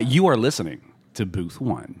You are listening to Booth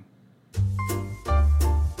One.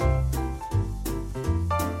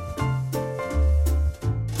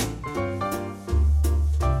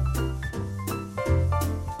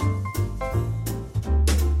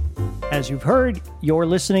 As you've heard, you're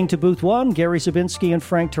listening to Booth One. Gary Zabinski and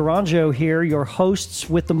Frank Taranjo here, your hosts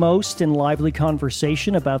with the most in lively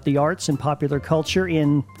conversation about the arts and popular culture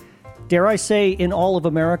in, dare I say, in all of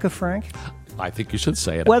America, Frank? I think you should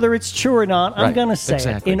say it. Whether it's true or not, I'm Right, going to say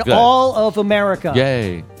exactly. it. In Good. all of America.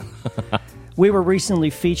 Yay. We were recently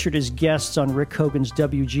featured as guests on Rick Hogan's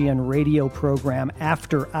WGN radio program,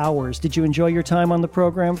 After Hours. Did you enjoy your time on the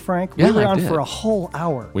program, Frank? Yeah, we were I on did. for a whole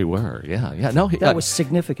hour. We were, yeah. No, That was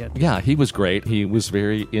significant. Yeah, he was great. He was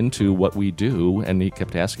very into what we do, and he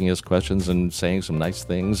kept asking us questions and saying some nice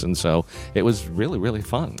things, and so it was really, really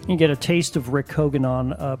fun. You get a taste of Rick Hogan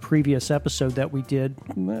on a previous episode that we did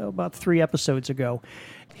about 3 episodes ago.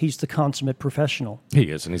 He's the consummate professional. He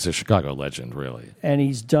is, and he's a Chicago legend, really. And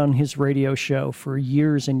he's done his radio show for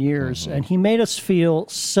years and years. And he made us feel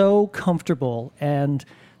so comfortable and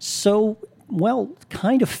so, well,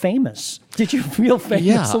 kind of famous. Did you feel famous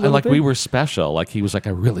Yeah, a little like bit? we were special. Like he was like,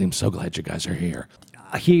 I really am so glad you guys are here.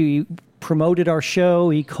 He promoted our show.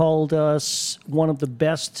 He called us one of the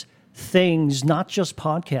best things, not just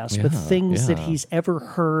podcasts, but things that he's ever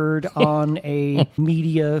heard on a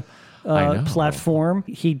media platform.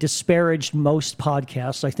 He disparaged most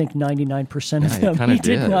podcasts. I think 99% of them he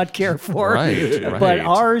did not care for. Right. But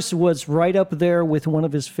ours was right up there with one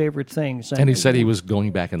of his favorite things. And he said he was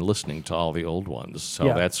going back and listening to all the old ones. So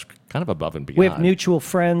that's kind of above and beyond. We have mutual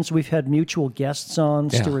friends. We've had mutual guests on,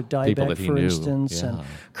 Jerre Dye, people that he for knew. instance, and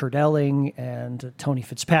Kurt Elling and Tony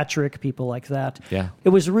Fitzpatrick, people like that. Yeah. It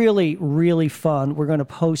was really, really fun. We're going to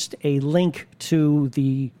post a link to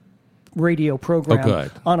the radio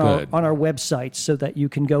program on our website so that you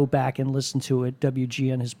can go back and listen to it.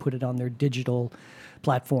 WGN has put it on their digital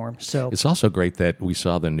platform. So it's also great that we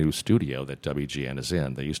saw the new studio that WGN is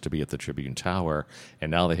in. They used to be at the Tribune Tower,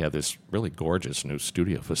 and now they have this really gorgeous new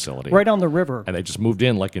studio facility. Right on the river. And they just moved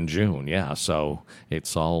in like in June, so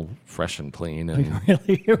it's all fresh and clean. And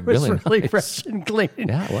It was really nice. fresh and clean.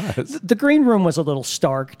 Yeah, it was. The green room was a little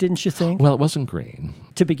stark, didn't you think? Well, it wasn't green.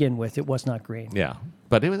 To begin with, it was not green. Yeah,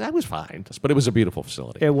 but that was fine. But it was a beautiful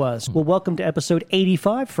facility. It was. Well, welcome to episode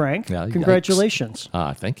 85, Frank. Yeah, congratulations.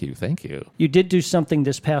 Thank you. You did do something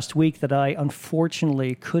this past week that I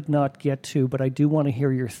unfortunately could not get to, but I do want to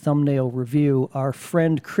hear your thumbnail review. Our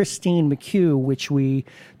friend Christine McHugh, which we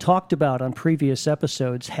talked about on previous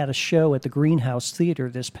episodes, had a show at the Greenhouse Theater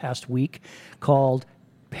this past week called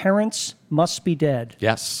Parents Must Be Dead.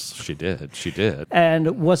 Yes, she did.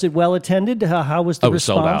 And was it well attended? How was the response? It was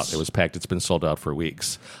sold out. It was packed. It's been sold out for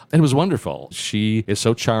weeks. And it was wonderful. She is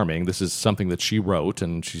so charming. This is something that she wrote,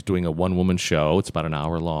 and she's doing a one-woman show. It's about an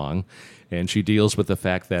hour long. And she deals with the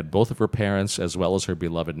fact that both of her parents, as well as her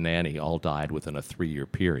beloved nanny, all died within a 3-year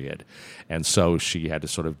period. And so she had to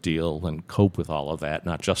sort of deal and cope with all of that,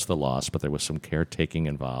 not just the loss, but there was some caretaking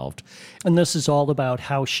involved. And this is all about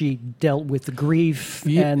how she dealt with the grief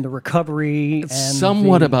and the recovery. And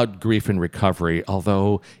somewhat about grief and recovery,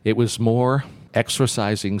 although it was more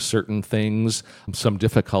exercising certain things, some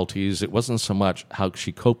difficulties. It wasn't so much how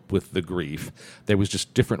she coped with the grief. There was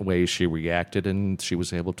just different ways she reacted, and she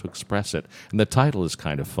was able to express it. And the title is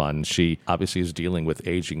kind of fun. She obviously is dealing with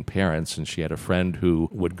aging parents, and she had a friend who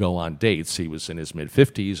would go on dates. He was in his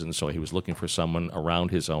mid-50s, and so he was looking for someone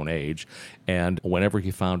around his own age. And whenever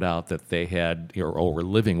he found out that they had or were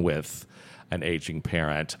living with an aging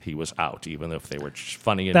parent, he was out, even if they were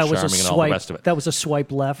funny and charming and all the rest of it. That was a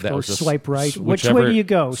swipe left or swipe right. Which whichever, way do you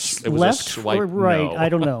go? Left or right? No. I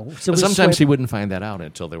don't know. So sometimes he wouldn't find that out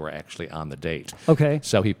until they were actually on the date. Okay.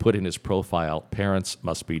 So he put in his profile, "Parents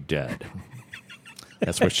Must Be Dead."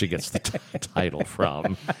 That's where she gets the title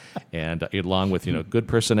from. And along with, good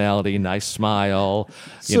personality, nice smile.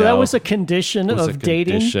 So that was a condition of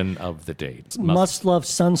dating? Condition of the date. Must love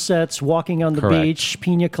sunsets, walking on the beach,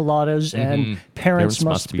 pina coladas, and parents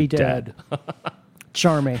must be dead.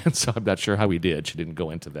 Charming. And so I'm not sure how he did. She didn't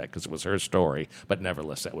go into that because it was her story. But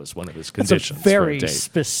nevertheless, that was one of his conditions. It's a very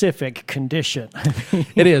specific condition.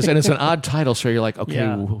 It is, and it's an odd title. So you're like, okay,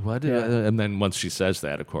 what? Yeah. And then once she says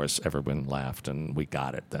that, of course, everyone laughed, and we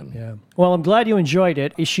got it then. Yeah. Well, I'm glad you enjoyed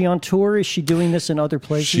it. Is she on tour? Is she doing this in other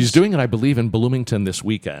places? She's doing it, I believe, in Bloomington this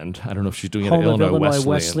weekend. I don't know if she's doing it at Illinois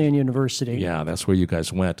Wesleyan University. Yeah, that's where you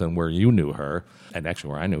guys went and where you knew her, and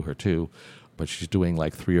actually where I knew her too. but she's doing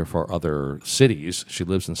like 3 or 4 other cities. She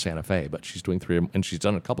lives in Santa Fe, but she's doing 3, and she's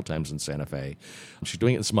done it a couple times in Santa Fe. She's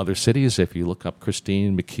doing it in some other cities. If you look up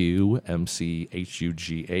Christine McHugh,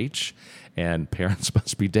 MCHUGH, and Parents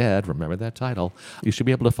Must Be Dead, remember that title, you should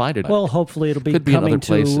be able to find it. Well, hopefully it'll be Could be in coming other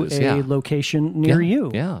places, to a location near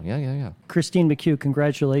you. Yeah. Christine McHugh,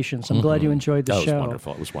 congratulations. I'm glad you enjoyed the show.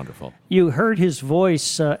 It was wonderful. You heard his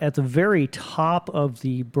voice at the very top of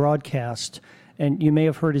the broadcast, and you may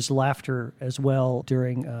have heard his laughter as well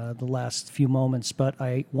during the last few moments, but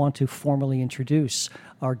I want to formally introduce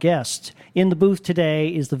our guest. In the booth today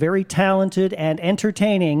is the very talented and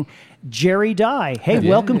entertaining Jerre Dye. Hey,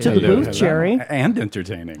 welcome to the booth, Jerre. And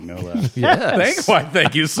entertaining, no less. Yes.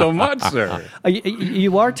 Thank you so much, sir.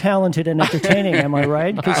 You are talented and entertaining, am I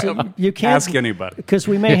right? Because you can't ask anybody. Because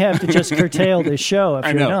we may have to just curtail this show if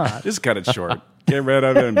you're not. Just cut it short. Get rid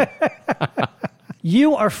of him.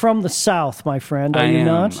 You are from the South, my friend, are you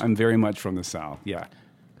not? I'm very much from the South, yeah.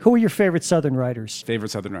 Who are your favorite Southern writers? Favorite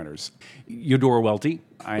Southern writers? Eudora Welty.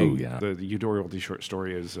 Yeah. The Eudora Welty short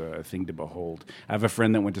story is a thing to behold. I have a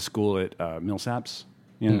friend that went to school at Millsaps,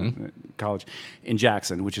 college, in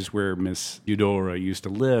Jackson, which is where Miss Eudora used to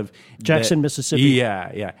live. Jackson, Mississippi.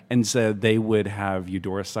 Yeah. And so they would have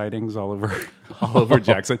Eudora sightings all over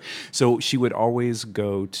Jackson. So she would always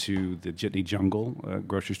go to the Jitney Jungle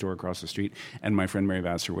grocery store across the street, and my friend Mary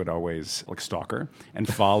Vassar would always stalk her and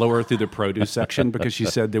follow her through the produce section because she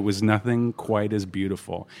said there was nothing quite as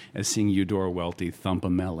beautiful as seeing Eudora Welty thump a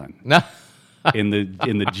melon. In the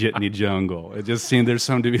Jitney Jungle. It just seemed there's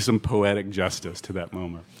to be some poetic justice to that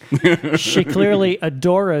moment. She clearly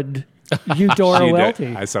adored Eudora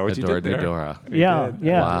Welty. I saw what you did there. Yeah.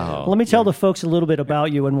 Wow. Let me tell the folks a little bit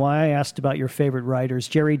about you and why I asked about your favorite writers.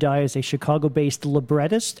 Jerre Dye is a Chicago-based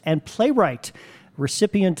librettist and playwright,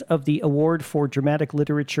 recipient of the Award for Dramatic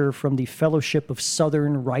Literature from the Fellowship of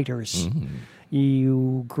Southern Writers.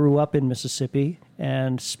 You grew up in Mississippi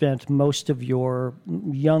and spent most of your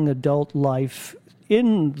young adult life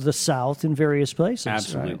in the South in various places.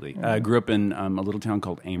 Absolutely. Right? I grew up in a little town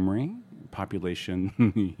called Amory. Population,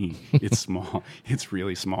 it's small. It's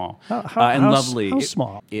really small. And lovely. How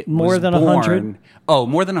small? It more was than born, 100? Oh,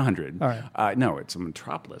 more than 100. All right. No, it's a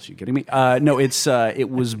metropolis. You kidding me? No, it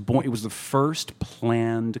was born. It was the first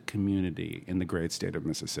planned community in the great state of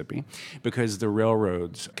Mississippi because the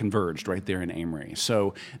railroads converged right there in Amory.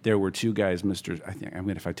 So there were 2 guys,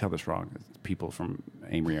 if I tell this wrong, people from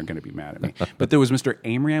Amory are going to be mad at me. But there was Mr.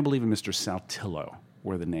 Amory, I believe, and Mr. Saltillo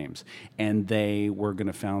were the names, and they were going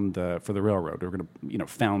to found for the railroad. They were going to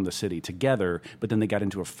found the city together, but then they got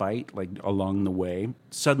into a fight along the way.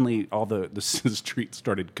 Suddenly, all the streets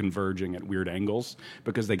started converging at weird angles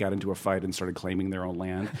because they got into a fight and started claiming their own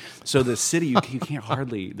land. So the city, you can't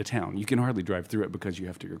hardly the town. You can hardly drive through it because you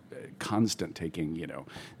have to you're constant taking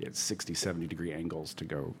 60, 70 degree angles to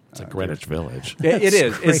go. It's like Greenwich Village. It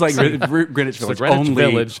is. It's like Greenwich Village.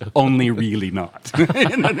 Village. Only really not.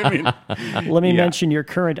 You know what I mean? Let me mention your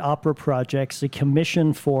current opera projects, a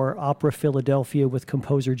commission for Opera Philadelphia with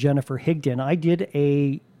composer Jennifer Higdon. I did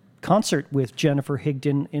a concert with Jennifer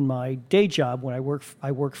Higdon in my day job when I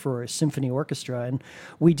work for a symphony orchestra, and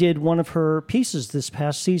we did one of her pieces this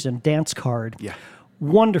past season, Dance Card. Yeah.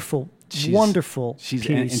 Wonderful piece.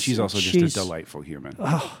 And she's also just a delightful human.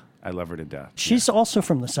 I love her to death. She's also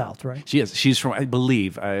from the South, right? She is. She's from, I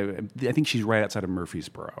believe, I think she's right outside of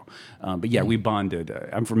Murfreesboro. But yeah, we bonded.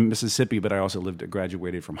 I'm from Mississippi, but I also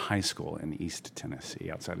graduated from high school in East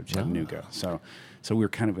Tennessee, outside of Chattanooga. So we were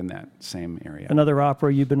kind of in that same area. Another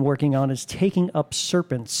opera you've been working on is Taking Up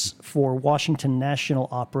Serpents for Washington National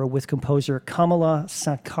Opera with composer Kamala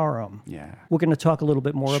Sankaram. Yeah. We're going to talk a little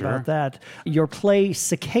bit more about that. Your play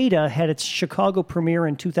Cicada had its Chicago premiere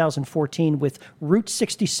in 2014 with Route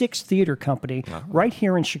 66 Theater Company right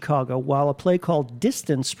here in Chicago, while a play called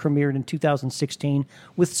Distance premiered in 2016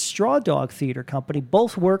 with Straw Dog Theater Company,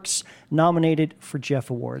 both works nominated for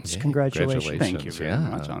Jeff Awards. Yeah, Congratulations. Thank you very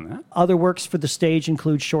much on that. Other works for the stage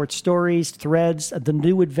include short stories, threads, the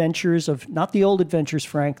new adventures of, not the old adventures,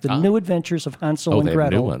 Frank, the new adventures of Hansel and they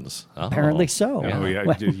Gretel. have new ones. Apparently so. Oh,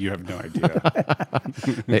 yeah. You have no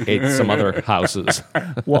idea. They ate some other houses.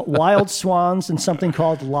 Wild Swans and something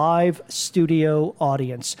called Live Studio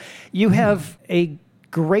Audience. You have a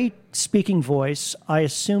great speaking voice, I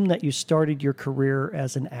assume that you started your career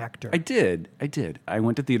as an actor. I did. I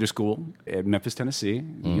went to theater school at Memphis, Tennessee,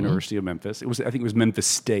 University of Memphis. I think it was Memphis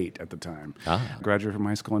State at the time. Graduated from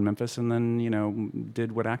high school in Memphis, and then,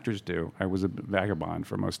 did what actors do. I was a vagabond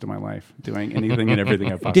for most of my life, doing anything and everything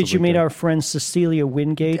I possibly Did you meet could. our friend Cecelia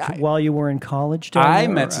Wingate while you were in college? down I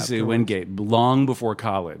there, met or Cecelia afterwards? Wingate long before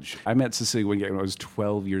college. I met Cecelia Wingate when I was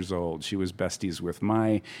 12 years old. She was besties with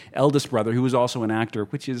my eldest brother, who was also an actor,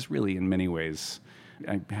 which is really, in many ways,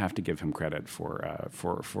 I have to give him credit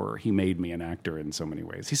for he made me an actor in so many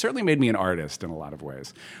ways. He certainly made me an artist in a lot of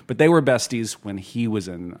ways. But they were besties when he was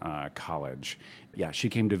in college. Yeah, she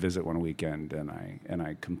came to visit one weekend, and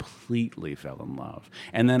I completely fell in love.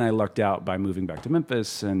 And then I lucked out by moving back to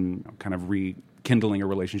Memphis and kind of rekindling a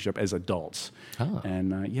relationship as adults.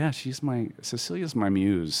 And Cecilia's my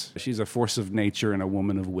muse. She's a force of nature and a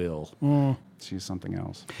woman of will. She's something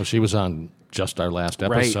else. Well, she was on just our last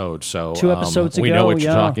episode, so 2 episodes we ago, know what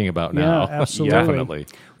you're talking about now. Yeah, absolutely. Definitely.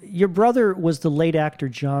 Your brother was the late actor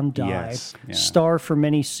Jerre Dye, Yes, yeah. star for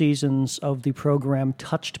many seasons of the program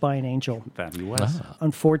Touched by an Angel. That he was.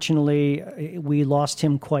 Unfortunately, we lost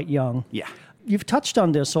him quite young. Yeah. You've touched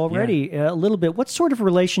on this already a little bit. What sort of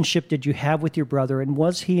relationship did you have with your brother, and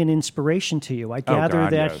was he an inspiration to you? I gather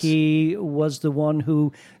God, that yes. he was the one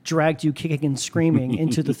who dragged you kicking and screaming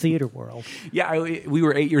into the theater world. Yeah, we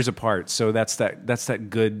were 8 years apart, so that's that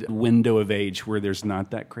good window of age where there's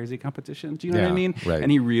not that crazy competition. Do you know what I mean? Right.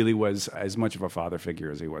 And he really was as much of a father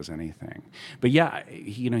figure as he was anything. But yeah,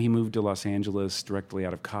 he moved to Los Angeles directly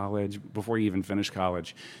out of college before he even finished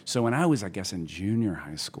college. So when I was, I guess, in junior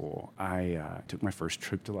high school, I took my first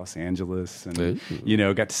trip to Los Angeles and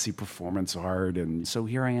got to see performance art, and so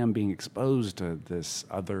here I am being exposed to this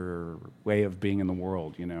other way of being in the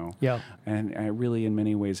world. Yeah. And I really, in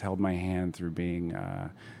many ways, held my hand through being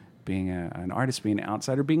an artist, being an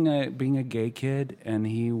outsider, being a gay kid, and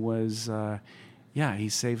he was, he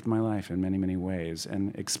saved my life in many, many ways,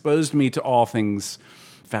 and exposed me to all things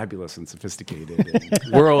fabulous and sophisticated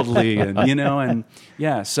and worldly,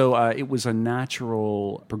 so it was a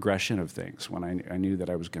natural progression of things when I knew that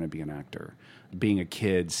I was going to be an actor. Being a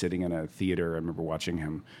kid sitting in a theater, I remember watching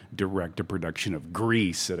him direct a production of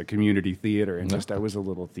Grease at a community theater, and I was a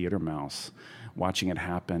little theater mouse watching it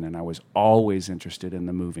happen, and I was always interested in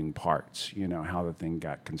the moving parts, how the thing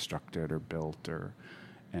got constructed or built,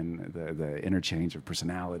 and the interchange of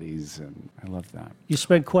personalities, and I loved that. You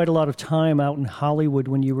spent quite a lot of time out in Hollywood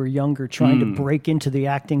when you were younger trying to break into the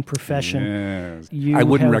acting profession. Yes. I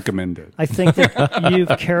wouldn't recommend it. I think that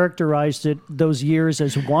you've characterized those years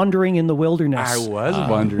as wandering in the wilderness. I was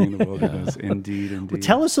wandering in the wilderness, indeed. Well,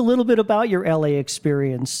 tell us a little bit about your LA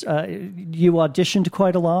experience. You auditioned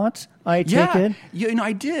quite a lot, I take it?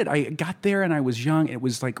 I did. I got there and I was young. It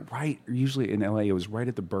was usually in LA, it was right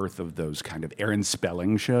at the birth of those kind of Aaron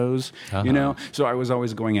Spelling shows, So I was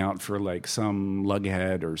always going out for some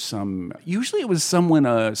lughead or usually it was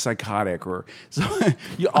someone psychotic or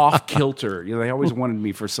off kilter. They always wanted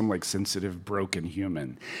me for some sensitive, broken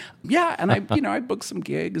human. Yeah, and I booked some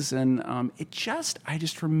gigs, and I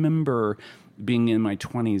just remember being in my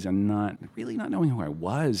 20s and not knowing who I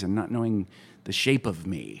was and not knowing the shape of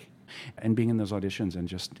me. And being in those auditions and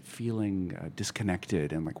just feeling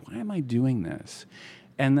disconnected and why am I doing this?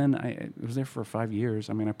 And then I was there for 5 years.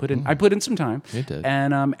 I mean, I put in some time. You did.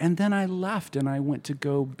 And then I left and I went to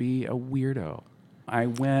go be a weirdo. I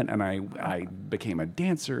went and I became a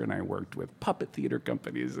dancer, and I worked with puppet theater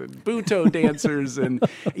companies and Butoh dancers, and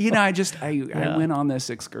I went on this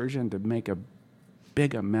excursion to make a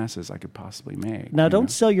big a mess as I could possibly make. Now, don't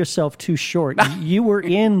sell yourself too short. You were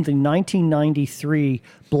in the 1993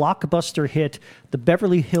 blockbuster hit, The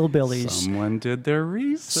Beverly Hillbillies. Someone did their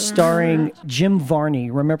research. Starring Jim Varney.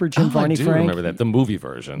 Remember Jim Varney, I do Frank? remember that. The movie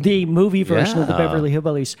version. The movie version of The Beverly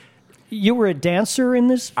Hillbillies. You were a dancer in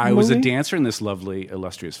this movie? I was a dancer in this lovely,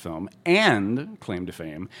 illustrious film, and, claim to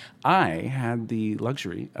fame, I had the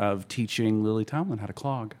luxury of teaching Lily Tomlin how to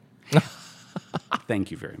clog.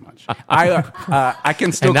 Thank you very much. I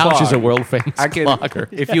can still and now clog. she's a world famous clogger.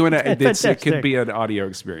 If you want to, it could be an audio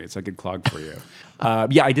experience. I could clog for you.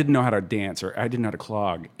 I didn't know how to dance, or I didn't know how to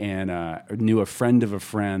clog, and I knew a friend of a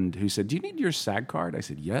friend who said, "Do you need your SAG card?" I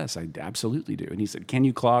said, "Yes, I absolutely do." And he said, "Can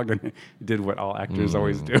you clog?" And I did what all actors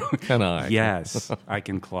always do. Can I? Yes, I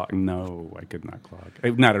can clog. No, I could not clog.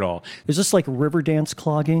 Not at all. Is this like river dance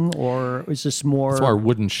clogging, or is this more? It's more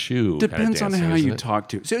wooden shoe. Depends kind of dancing, on how isn't you it? talk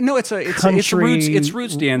to. So no, it's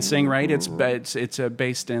roots dancing, right? It's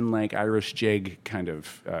based in Irish jig kind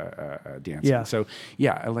of dancing. Yeah. So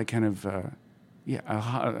I like kind of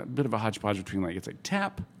a bit of a hodgepodge between it's like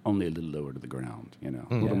tap, only a little lower to the ground. A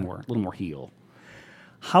little more heel.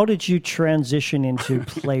 How did you transition into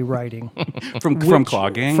playwriting? from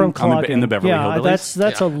clogging? From clogging. In the Beverly Hillbillies?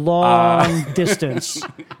 That's a long distance.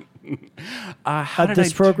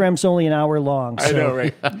 This program's only an hour long. So. I know,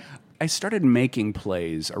 right? I started making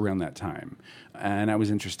plays around that time. And I was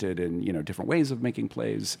interested in, different ways of making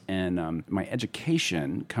plays. And my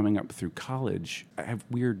education coming up through college, I have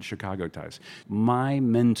weird Chicago ties. My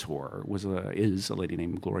mentor is a lady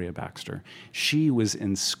named Gloria Baxter. She was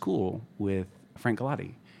in school with Frank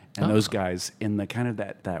Galati. And those guys in the kind of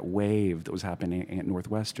that wave that was happening at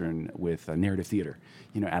Northwestern with narrative theater,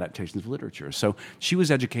 adaptations of literature. So she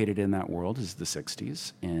was educated in that world as the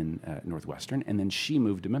 60s in Northwestern, and then she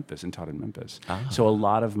moved to Memphis and taught in Memphis. So a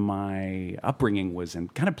lot of my upbringing was in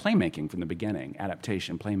kind of playmaking from the beginning,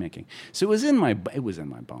 adaptation, playmaking. So it was in my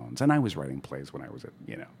bones, and I was writing plays when I was at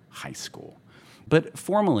high school. But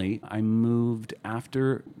formally, I moved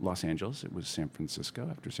after Los Angeles. It was San Francisco.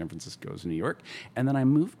 After San Francisco, it was New York. And then I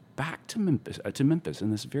moved back to Memphis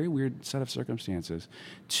in this very weird set of circumstances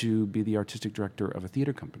to be the artistic director of a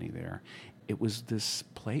theater company there. It was this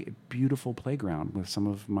beautiful playground with some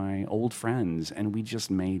of my old friends, and we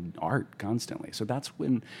just made art constantly. So that's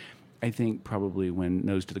when, I think probably when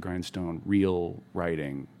Nose to the Grindstone, real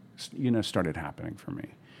writing, started happening for me.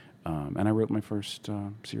 And I wrote my first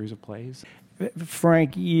series of plays.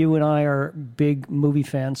 Frank, you and I are big movie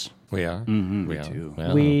fans. We are. Mm-hmm, we too.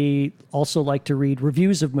 Yeah. We also like to read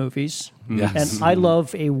reviews of movies. Yes. And I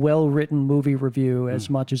love a well-written movie review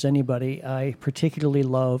as much as anybody. I particularly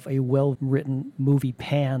love a well-written movie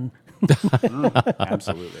pan.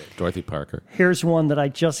 Absolutely. Dorothy Parker. Here's one that I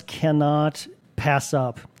just cannot pass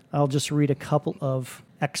up. I'll just read a couple of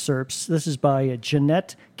excerpts. This is by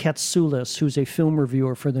Jeanette Katsoulis, who's a film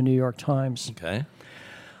reviewer for the New York Times. Okay.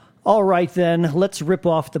 All right, then, let's rip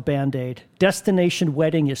off the Band-Aid. Destination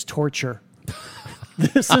wedding is torture.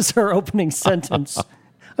 This is her opening sentence.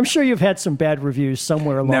 I'm sure you've had some bad reviews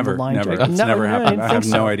somewhere along the line. Never. That's never happened. I have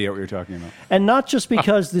no idea what you're talking about. And not just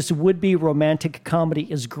because this would-be romantic comedy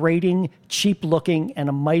is grating, cheap-looking, and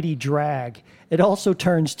a mighty drag. It also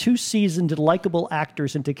turns two seasoned, likable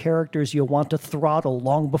actors into characters you'll want to throttle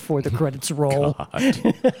long before the credits roll.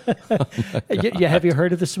 Have you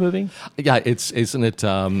heard of this movie? Yeah, isn't it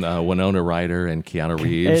Winona Ryder and Keanu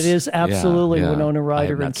Reeves? It is absolutely Yeah. Winona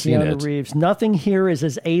Ryder and Keanu it. Reeves. Nothing here is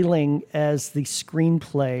as ailing as the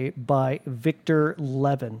screenplay by Victor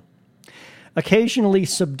Levin. Occasionally,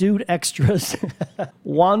 subdued extras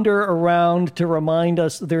wander around to remind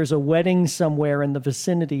us there's a wedding somewhere in the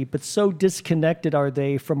vicinity, but so disconnected are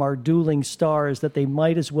they from our dueling stars that they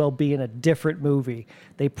might as well be in a different movie.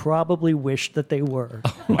 They probably wish that they were.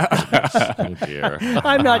 Oh, dear.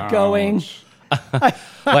 I'm not going.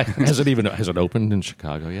 Has it opened in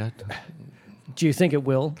Chicago yet? Do you think it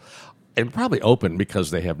will? It'll probably open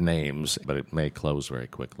because they have names, but it may close very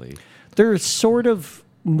quickly. They're sort of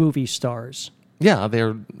movie stars. Yeah,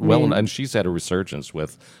 they're well, and she's had a resurgence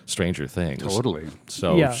with Stranger Things. Totally.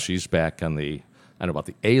 So she's back on the, I don't know about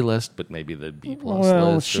the A list, but maybe the B plus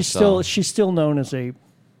Well, list. she's still known as a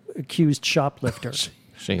accused shoplifter.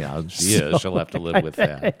 She is. She'll have to live with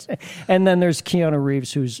that. And then there's Keanu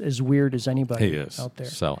Reeves, who's as weird as anybody He is out there.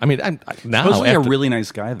 So I mean, now Supposedly a really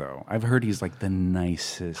nice guy, though. I've heard he's like the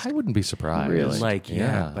nicest. I wouldn't be surprised. Really? Like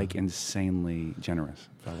insanely generous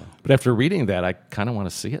fellow. But after reading that, I kind of want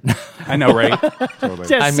to see it. I know, right? Totally.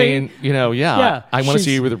 Yeah, I see? mean, I want to she's-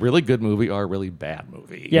 see either a really good movie or a really bad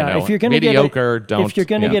movie. Yeah, if you're going to mediocre, don't. If you're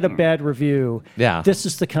going to get a bad review, Yeah. this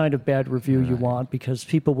is the kind of bad review you want because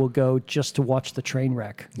people will go just to watch the train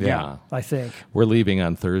wreck. Yeah. I think. We're leaving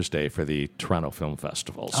on Thursday for the Toronto Film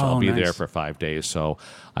Festival, so I'll be nice. there for 5 days. So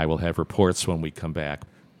I will have reports when we come back.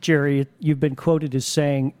 Jerry, you've been quoted as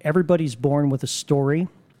saying, "Everybody's born with a story.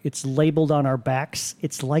 It's labeled on our backs.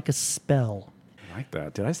 It's like a spell." I like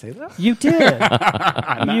that. Did I say that? You did.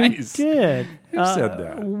 Nice. You did. Who said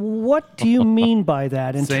that? What do you mean by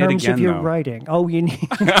that in Say it terms of again, your though. writing? Oh, you need.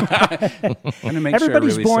 Everybody's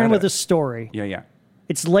Everybody's born with a story. Yeah.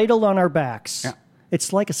 It's ladled on our backs. Yeah.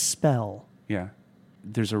 It's like a spell. Yeah.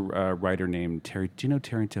 There's a writer named Terry. Do you know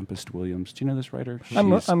Terry Tempest Williams? Do you know this writer?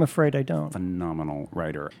 I'm afraid I don't. Phenomenal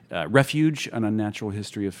writer. Refuge, An Unnatural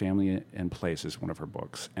History of Family and Place is one of her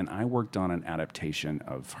books. And I worked on an adaptation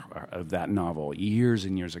of that novel years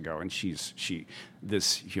and years ago. And she's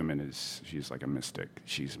like a mystic.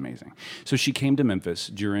 She's amazing. So she came to Memphis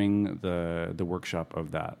during the workshop of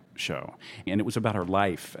that show. And it was about her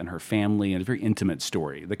life and her family and a very intimate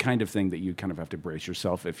story. The kind of thing that you kind of have to brace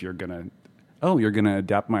yourself if you're going to oh, you're going to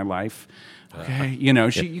adapt my life? Okay.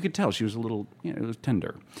 You could tell she was a little, it was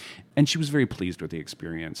tender. And she was very pleased with the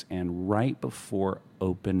experience. And right before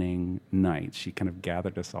opening night, she kind of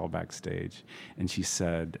gathered us all backstage. And she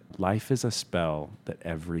said, life is a spell that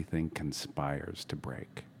everything conspires to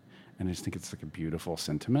break. And I just think it's like a beautiful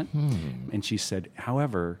sentiment. And she said,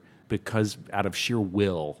 however, because out of sheer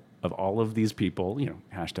will of all of these people,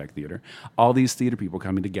 hashtag theater, all these theater people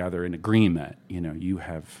coming together in agreement, you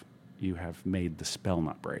have made the spell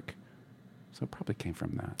not break. So it probably came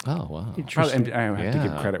from that. Oh, wow. Probably, I have to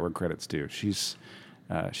give credit where credit's due. She's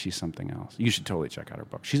something else. You should totally check out her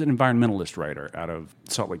book. She's an environmentalist writer out of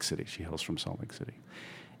Salt Lake City. She hails from Salt Lake City.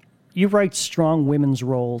 You write strong women's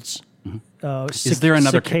roles. Is there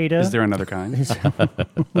another Cicada? Is there another kind?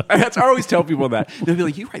 I always tell people that. They'll be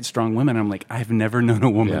like, you write strong women. I'm like, I've never known a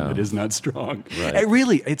woman that is not strong. Right.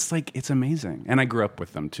 It's amazing. And I grew up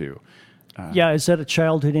with them too. Is that a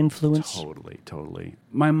childhood influence? Totally.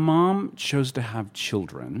 My mom chose to have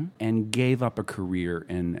children and gave up a career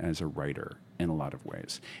as a writer in a lot of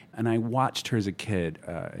ways. And I watched her as a kid,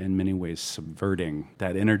 in many ways, subverting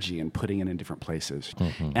that energy and putting it in different places.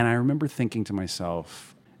 Mm-hmm. And I remember thinking to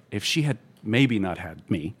myself, if she had maybe not had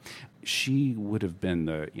me, she would have been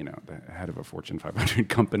the head of a Fortune 500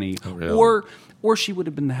 company, or she would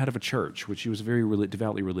have been the head of a church, which she was a very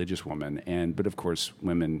devoutly religious woman. But of course,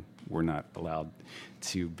 women were not allowed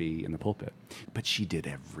to be in the pulpit. But she did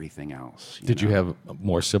everything else. Did you have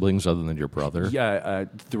more siblings other than your brother? Yeah,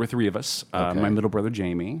 there were three of us. Okay. My middle brother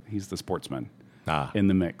Jamie, he's the sportsman. In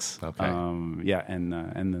the mix. Okay. And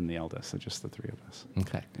then the eldest, so just the three of us.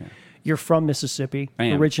 Okay. Yeah. You're from Mississippi I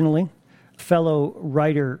am. originally. Fellow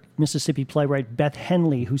writer, Mississippi playwright Beth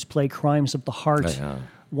Henley, whose play Crimes of the Heart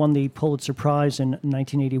won the Pulitzer Prize in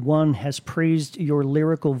 1981, has praised your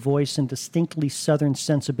lyrical voice and distinctly Southern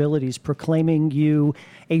sensibilities, proclaiming you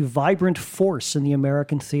a vibrant force in the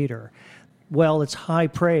American theater. Well, it's high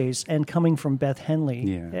praise, and coming from Beth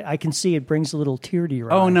Henley, I can see it brings a little tear to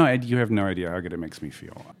your eye. Oh, no, you have no idea how good it makes me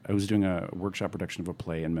feel. I was doing a workshop production of a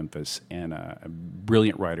play in Memphis, and a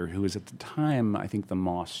brilliant writer who was at the time, I think, the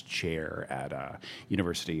Moss Chair at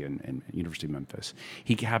University in University of Memphis.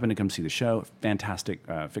 He happened to come see the show. Fantastic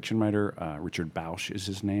fiction writer. Richard Bausch is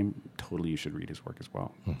his name. Totally, you should read his work as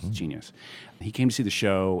well. Mm-hmm. He's genius. He came to see the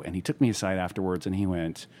show, and he took me aside afterwards, and he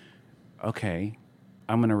went, okay,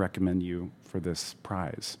 I'm going to recommend you for this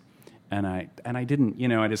prize. And I didn't,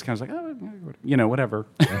 I just kind of was like, oh, whatever.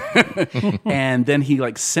 And then he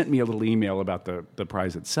sent me a little email about the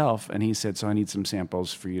prize itself. And he said, so I need some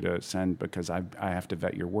samples for you to send because I have to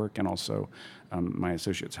vet your work. And also my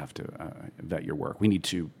associates have to vet your work. We need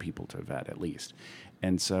 2 people to vet at least.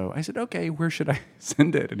 And so I said, okay, where should I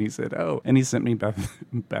send it? And he said, and he sent me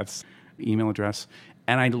Beth's email address.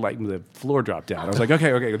 And the floor dropped out. I was like,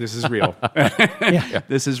 okay, this is real.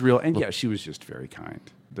 This is real. And she was just very kind.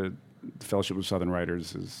 The Fellowship of Southern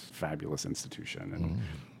Writers is a fabulous institution.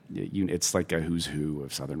 And it's like a who's who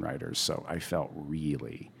of Southern writers. So I felt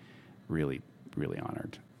really, really, really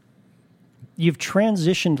honored. You've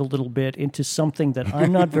transitioned a little bit into something that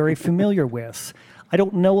I'm not very familiar with. I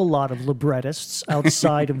don't know a lot of librettists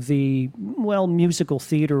outside of the, musical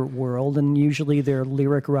theater world, and usually they're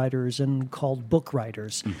lyric writers and called book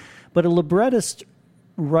writers. But a librettist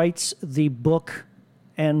writes the book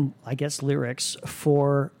and, I guess, lyrics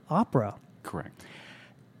for opera. Correct.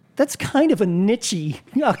 That's kind of a niche-y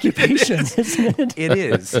occupation, isn't it? It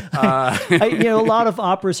is. A lot of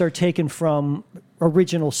operas are taken from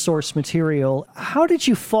original source material. How did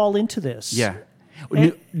you fall into this? Yeah.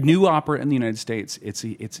 New opera in the United States,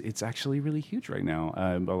 it's actually really huge right now.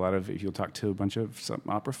 A lot of, if you'll talk to a bunch of some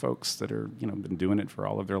opera folks that are been doing it for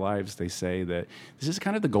all of their lives, they say that this is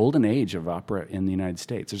kind of the golden age of opera in the United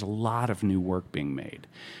States. There's a lot of new work being made,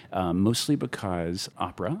 mostly because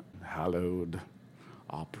opera, hallowed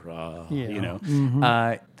opera,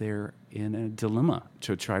 they're in a dilemma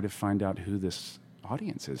to try to find out who this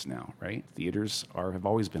audience is now. Right? Theaters have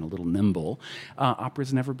always been a little nimble.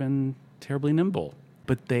 Opera's never been terribly nimble,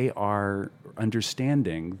 but they are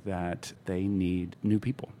understanding that they need new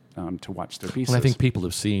people to watch their pieces. Well, I think people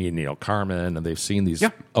have seen, Carmen, and they've seen these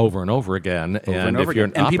over and over again. And if you're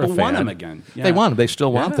an opera people fan, want them again. Yeah. They want them. They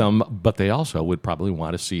still want them, but they also would probably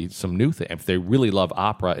want to see some new things. If they really love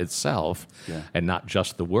opera itself and not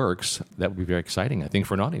just the works, that would be very exciting, I think,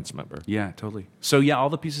 for an audience member. Yeah, totally. So,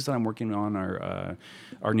 all the pieces that I'm working on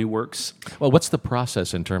are new works. Well, what's the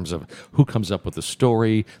process in terms of who comes up with the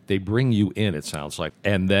story? They bring you in, it sounds like.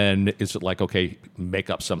 And then is it like, okay,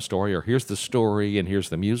 make up some story, or here's the story and here's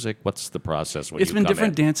the music? What's the process when It's you been come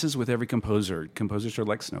different in? dances with every composer. Composers are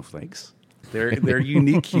like snowflakes. They're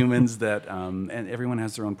unique humans that, and everyone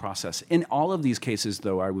has their own process. In all of these cases,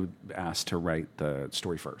 though, I would ask to write the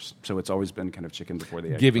story first. So it's always been kind of chicken before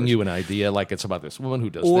the egg. Giving first. you an idea, like it's about this woman who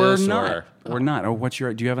does Or this, not, or not. Or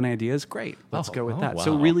do you have any ideas? Great, let's go with that. wow.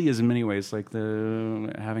 So it really is in many ways like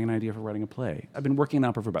having an idea for writing a play. I've been working in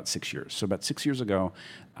opera for about 6 years. So about 6 years ago,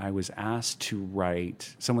 I was asked to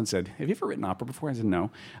write. Someone said, "Have you ever written opera before?" I said,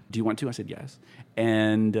 "No." "Do you want to?" I said, "Yes."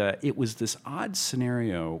 And it was this odd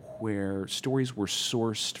scenario where stories were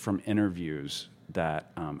sourced from interviews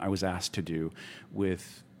that I was asked to do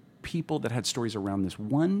with people that had stories around this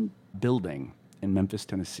one building in Memphis,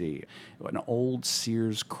 Tennessee, an old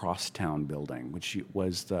Sears crosstown building, which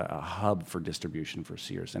was a hub for distribution for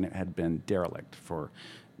Sears, and it had been derelict for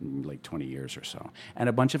like 20 years or so. And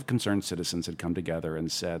a bunch of concerned citizens had come together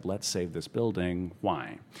and said, let's save this building.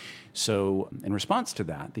 Why? So in response to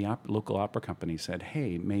that, the local opera company said,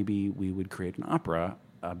 hey, maybe we would create an opera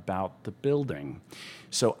about the building.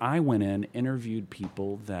 So I went in, interviewed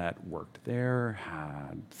people that worked there,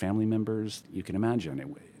 had family members. You can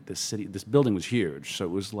imagine, this building was huge, so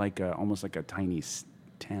it was like almost like a tiny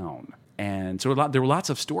town. And so there were lots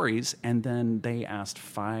of stories, and then they asked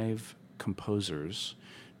 5 composers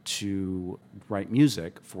to write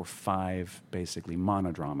music for 5 basically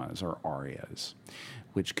monodramas or arias,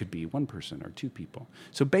 which could be 1 person or 2 people.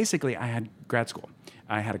 So basically I had grad school.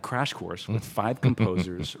 I had a crash course with 5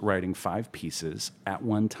 composers writing 5 pieces at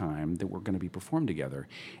one time that were going to be performed together.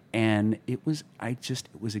 And it was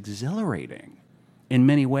exhilarating in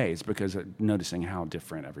many ways, because noticing how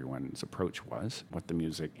different everyone's approach was, what the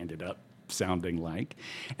music ended up sounding like,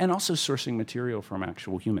 and also sourcing material from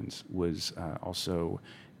actual humans was also,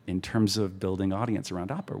 in terms of building audience around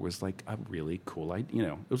opera, was like a really cool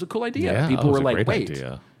idea. It was a cool idea. Yeah, people it was were a like, great wait,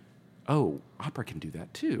 idea. oh, opera can do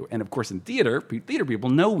that too. And of course, in theater people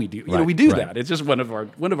know we do. Right, We do right. that. It's just one of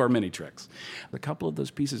our many tricks. A couple of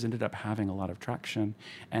those pieces ended up having a lot of traction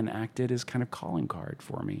and acted as kind of calling card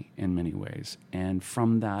for me in many ways. And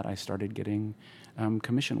from that, I started getting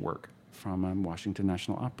commission work from Washington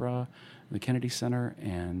National Opera, the Kennedy Center,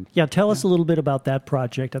 and Yeah, tell us a little bit about that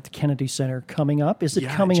project at the Kennedy Center coming up. Is it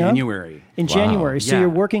coming January. up? In January. So Yeah. you're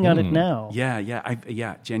working on it now.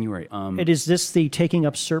 Yeah, January. And is this the Taking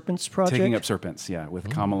Up Serpents project? Taking Up Serpents, with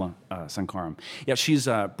Kamala Sankaram. Yeah, she's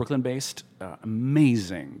Brooklyn-based,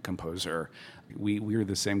 amazing composer. We're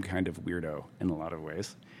the same kind of weirdo in a lot of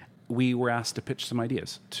ways. We were asked to pitch some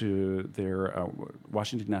ideas to their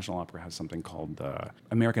Washington National Opera has something called the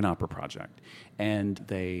American Opera Project, and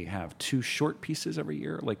they have 2 short pieces every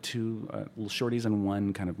year, like 2 little shorties and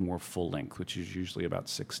 1 kind of more full length, which is usually about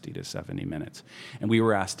 60 to 70 minutes. And we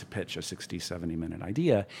were asked to pitch a 60, 70-minute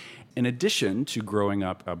idea. In addition to growing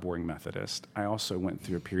up a boring Methodist, I also went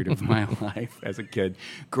through a period of my life as a kid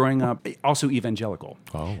growing up also evangelical.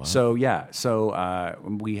 Oh, wow. So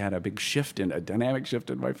we had a dynamic shift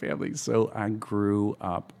in my family. So I grew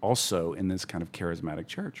up also in this kind of charismatic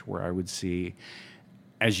church where I would see,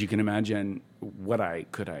 as you can imagine, what I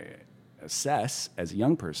could assess as a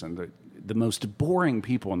young person, the most boring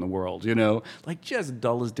people in the world, like just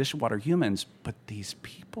dull as dishwater humans. But these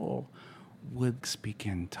people would speak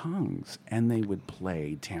in tongues, and they would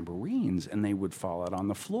play tambourines, and they would fall out on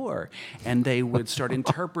the floor, and they would start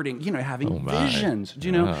interpreting, having visions,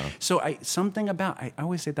 So I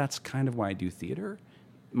always say that's kind of why I do theater.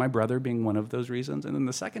 My brother being one of those reasons. And then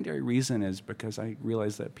the secondary reason is because I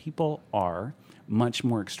realize that people are much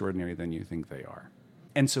more extraordinary than you think they are.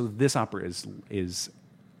 And so this opera is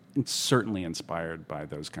certainly inspired by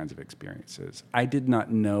those kinds of experiences. I did not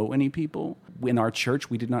know any people. In our church,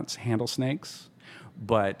 we did not handle snakes,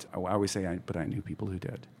 but I always say, but I knew people who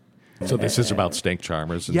did. So this is about snake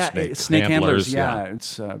charmers and snake handlers. Yeah,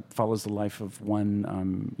 It follows the life of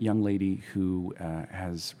one young lady who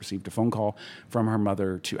has received a phone call from her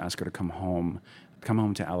mother to ask her to come home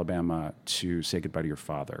to Alabama to say goodbye to your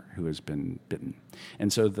father, who has been bitten.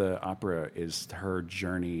 And so the opera is her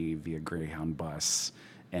journey via Greyhound bus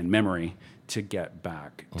and memory to get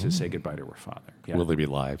back to say goodbye to her father. Yeah. Will there be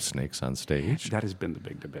live snakes on stage? That has been the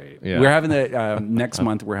big debate. Yeah. We're having next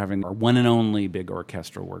month. We're having our one and only big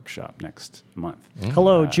orchestral workshop next month.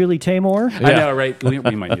 Hello, Julie Taymor. I know, right? We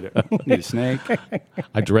might need a snake.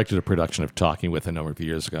 I directed a production of Talking With a number of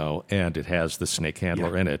years ago, and it has the snake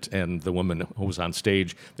handler in it. And the woman who was on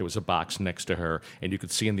stage, there was a box next to her, and you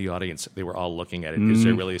could see in the audience, they were all looking at it. Is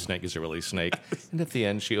there really a snake? Is there really a snake? And at the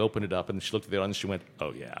end, she opened it up, and she looked at the audience, and she went,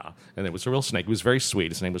 oh, yeah. And it was a real real snake. He was very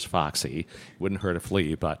sweet. His name was Foxy. Wouldn't hurt a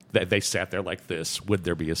flea, but they sat there like this. Would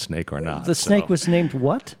there be a snake or not? The snake was named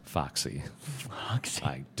what? Foxy. Foxy.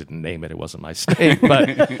 I didn't name it. It wasn't my snake.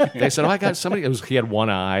 But they said, I got somebody. He had one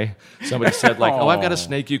eye. Somebody said, I've got a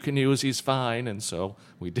snake you can use. He's fine. And so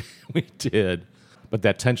we did. But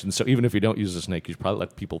that tension, so even if you don't use a snake, you should probably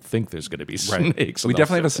let people think there's going to be snakes. We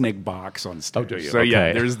definitely have a snake box on stage. Oh, do you? So okay.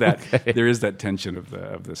 yeah, there's that. There is that tension of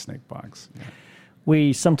the snake box. Yeah.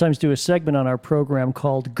 We sometimes do a segment on our program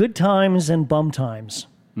called Good Times and Bum Times.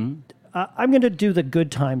 I'm going to do the good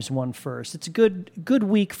times one first. It's a good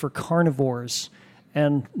week for carnivores,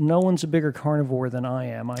 and no one's a bigger carnivore than I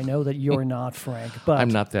am. I know that you're not, Frank. But I'm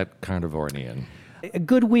not that carnivorian. A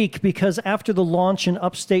good week because after the launch in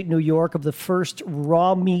upstate New York of the first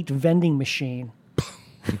raw meat vending machine.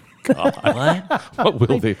 What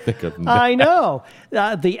will they think of me? I know.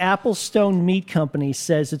 The Applestone Meat Company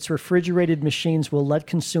says its refrigerated machines will let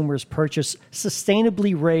consumers purchase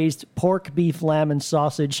sustainably raised pork, beef, lamb, and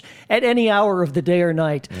sausage at any hour of the day or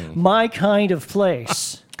night. My kind of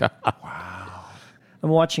place. Wow.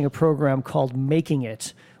 I'm watching a program called Making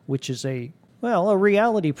It, which is a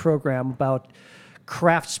reality program about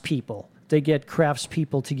craftspeople. They get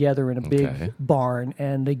craftspeople together in a big barn,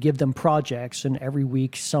 and they give them projects, and every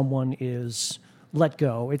week someone is let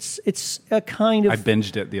go. It's a kind of... I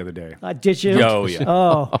binged it the other day. Did you? Oh, yeah.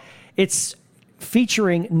 Oh, it's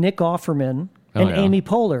featuring Nick Offerman and Amy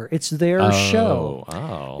Poehler. It's their show.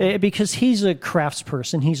 Oh. Because he's a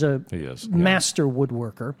craftsperson. He is, master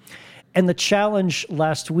woodworker. And the challenge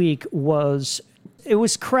last week was... It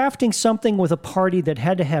was crafting something with a party that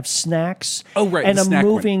had to have snacks. Oh, right, and the a snack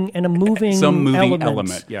moving some moving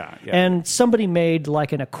element. Yeah. And somebody made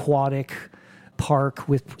like an aquatic park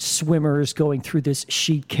with swimmers going through this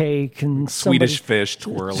sheet cake and Swedish fish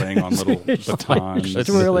twirling on little batons.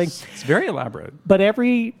 Twirling. It's very elaborate. But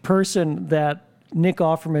every person that Nick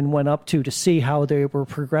Offerman went up to see how they were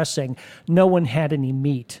progressing, no one had any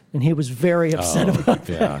meat. And he was very upset about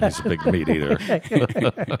that. Yeah, he's a big meat eater.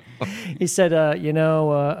 He said,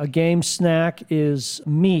 a game snack is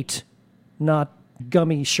meat, not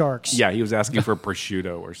gummy sharks. Yeah, he was asking for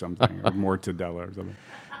prosciutto or something, or mortadella or something.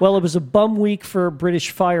 Well, it was a bum week for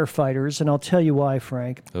British firefighters, and I'll tell you why,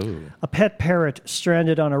 Frank. Ooh. A pet parrot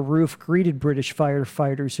stranded on a roof greeted British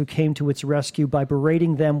firefighters who came to its rescue by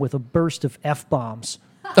berating them with a burst of F-bombs.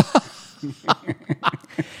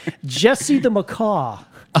 Jesse the macaw.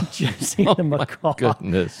 Jesse the macaw.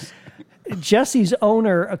 Goodness. Jesse's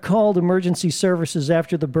owner called emergency services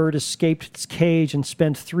after the bird escaped its cage and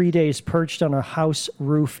spent 3 days perched on a house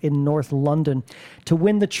roof in North London. To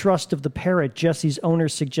win the trust of the parrot, Jesse's owner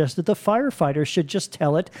suggested the firefighters should just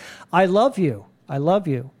tell it, "I love you, I love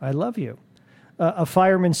you, I love you." A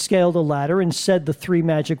fireman scaled a ladder and said the 3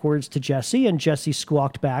 magic words to Jesse, and Jesse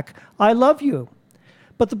squawked back, "I love you."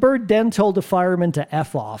 But the bird then told the fireman to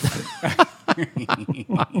F off.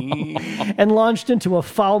 And launched into a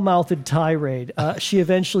foul-mouthed tirade. She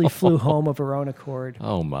eventually flew home of her own accord.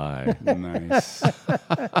 Oh, my. Nice.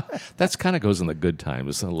 That's kind of goes in the good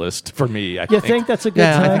times list for me. You think that's a good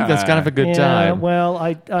time? I think that's kind of a good time. Well,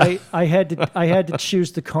 I had to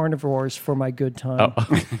choose the carnivores for my good time.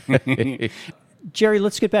 Oh. Jerry,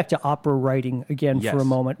 let's get back to opera writing again for a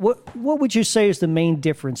moment. What would you say is the main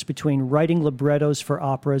difference between writing librettos for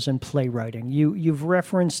operas and playwriting? You've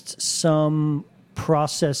referenced some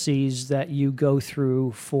processes that you go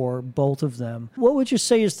through for both of them. What would you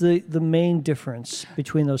say is the main difference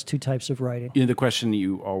between those two types of writing? You know, the question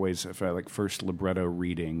you always, if I like first libretto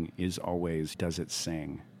reading, is always, does it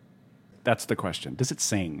sing? That's the question. Does it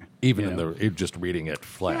sing? Even in just reading it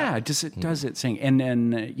flat. Yeah, does it sing? And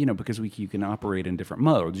then, because you can operate in different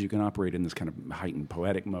modes. You can operate in this kind of heightened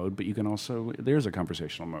poetic mode, but you can also, there's a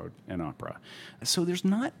conversational mode in opera. So there's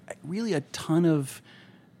not really a ton of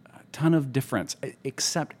difference,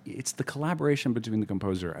 except it's the collaboration between the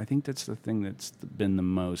composer. I think that's the thing that's been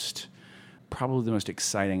probably the most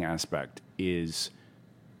exciting aspect is,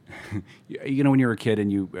 when you're a kid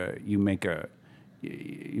and you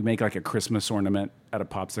make like a Christmas ornament out of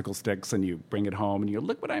popsicle sticks and you bring it home and you go,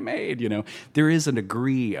 look what I made, There is a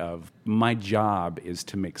degree of my job is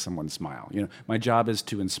to make someone smile. My job is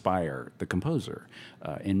to inspire the composer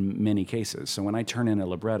in many cases. So when I turn in a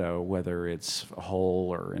libretto, whether it's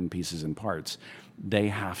whole or in pieces and parts, they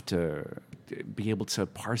have to be able to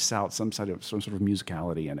parse out some sort of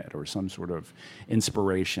musicality in it or some sort of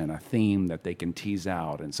inspiration, a theme that they can tease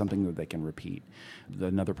out and something that they can repeat.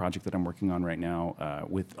 Another project that I'm working on right now,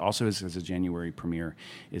 with also as a January premiere,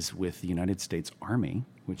 is with the United States Army,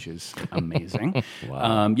 which is amazing.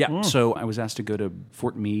 So I was asked to go to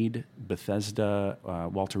Fort Meade, Bethesda,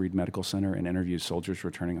 Walter Reed Medical Center, and interview soldiers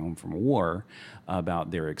returning home from war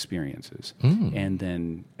about their experiences. And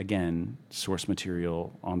then, again, source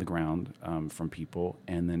material on the ground from people,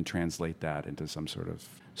 and then translate that into some sort of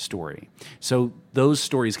story. So those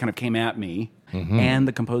stories kind of came at me, and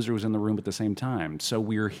the composer was in the room at the same time. So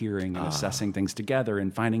we were hearing and assessing things together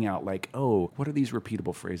and finding out, like, oh, what are these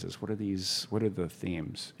repeatable phrases? What are the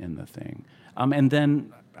themes in the thing? And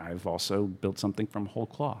then I've also built something from whole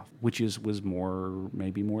cloth, which was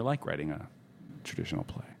maybe more like writing a traditional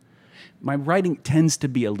play. My writing tends to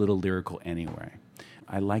be a little lyrical anyway.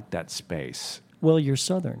 I like that space. Well, you're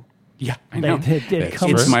Southern. Yeah, I know.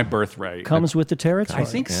 It's my birthright. Comes with the territory. I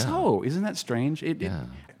think so. Isn't that strange?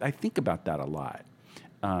 I think about that a lot.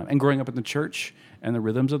 And growing up in the church, and the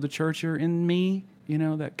rhythms of the church are in me. You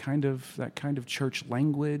know, that kind of church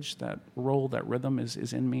language, that role, that rhythm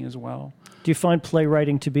is in me as well. Do you find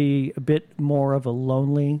playwriting to be a bit more of a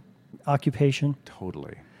lonely occupation?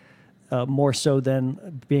 Totally. More so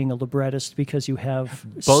than being a librettist, because you have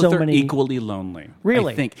both so are many... equally lonely.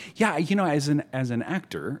 Really? I think. Yeah, you know, as an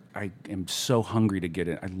actor, I am so hungry to get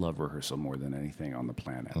in. I love rehearsal more than anything on the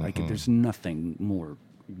planet. Like, there's nothing more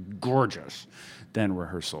gorgeous than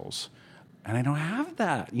rehearsals. And I don't have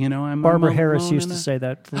that, you know. Barbara Harris used to say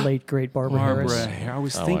that, the late, great Barbara Harris. I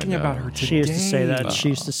was thinking about her today. She used to say that. She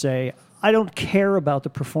used to say, I don't care about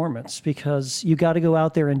the performance, because you got to go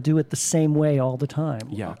out there and do it the same way all the time.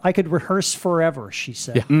 Yeah. I could rehearse forever, she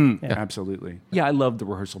said. Yeah. Absolutely. Yeah, I love the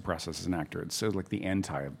rehearsal process as an actor. It's sort of like the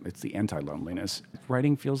anti-loneliness.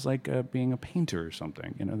 Writing feels like being a painter or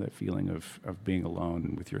something, you know, that feeling of being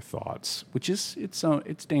alone with your thoughts, which is,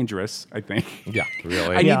 it's dangerous, I think. Yeah,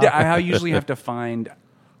 really. I usually have to find,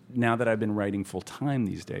 now that I've been writing full time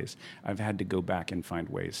these days, I've had to go back and find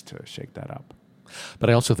ways to shake that up. But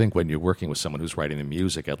I also think when you're working with someone who's writing the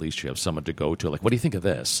music, at least you have someone to go to, like, what do you think of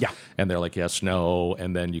this? Yeah. And they're like, yes, no,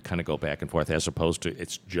 and then you kind of go back and forth, as opposed to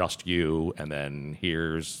it's just you, and then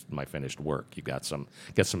here's my finished work. You get some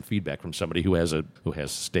feedback from somebody who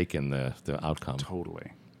has stake in the outcome.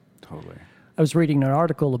 Totally. I was reading an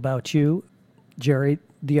article about you, Jerry,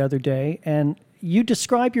 the other day, and you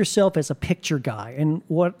describe yourself as a picture guy. And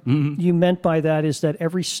what you meant by that is that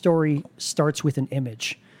every story starts with an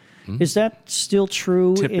image. Is that still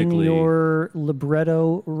true in your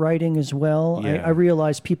libretto writing as well? Yeah. I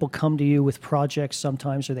realize people come to you with projects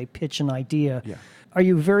sometimes, or they pitch an idea. Yeah. Are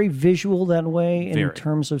you very visual that way in Very.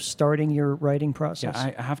 terms of starting your writing process?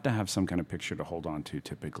 Yeah, I have to have some kind of picture to hold on to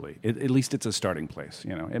typically. At least it's a starting place.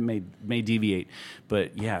 You know, it may deviate,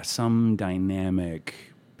 but yeah, some dynamic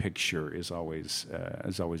picture is always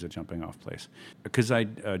a jumping off place. Because I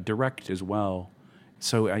direct as well.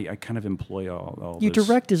 So I kind of employ all You this.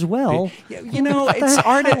 direct as well. Yeah, you know, it's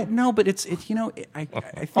art. No, but it's you know, I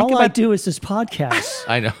think All about I do is this podcast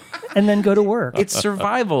I know. and then go to work. it's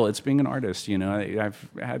survival. It's being an artist. You know, I've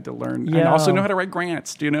had to learn. Yeah. I also know how to write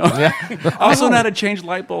grants. Do you know? I also know how to change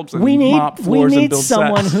light bulbs and we mop floors and need build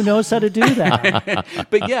someone sets. who knows how to do that.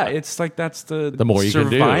 But yeah, it's like that's the more you can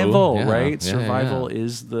do. survival, Yeah, right? yeah, Survival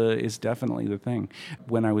is definitely the thing.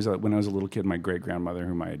 When I was a little kid, my great grandmother,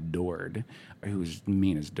 whom I adored, who was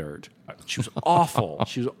mean as dirt. She was awful.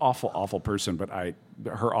 She was an awful person. But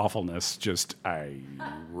her awfulness, I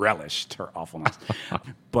relished her awfulness.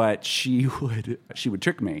 But she would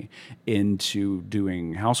trick me into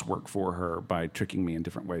doing housework for her by tricking me in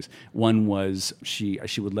different ways. One was she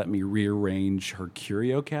would let me rearrange her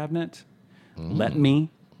curio cabinet. Let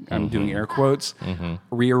me. I'm doing air quotes,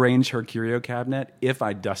 rearrange her curio cabinet if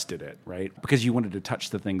I dusted it, right? Because you wanted to touch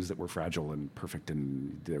the things that were fragile and perfect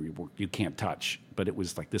and you can't touch. But it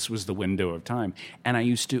was like this was the window of time. And I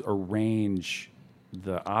used to arrange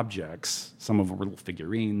the objects, some of them were little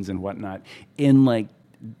figurines and whatnot, in like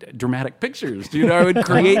dramatic pictures. You know, I would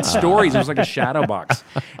create stories. It was like a shadow box.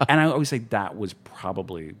 And I always say that was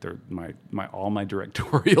probably all my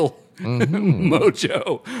directorial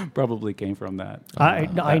mojo probably came from that.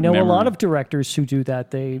 I know a lot of directors who do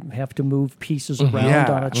that. They have to move pieces around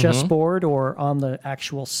on a chessboard or on the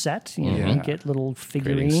actual set. You know, and get little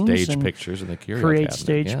figurines. Creating stage and pictures in the curio create cabinet.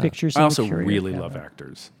 stage pictures. I in also the curio really cabinet. love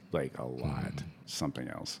actors, like a lot. Something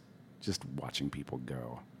else. Just watching people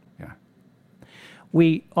go. Yeah.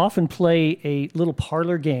 We often play a little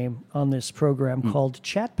parlor game on this program called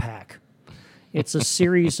Chat Pack. It's a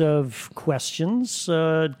series of questions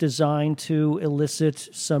designed to elicit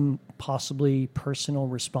some possibly personal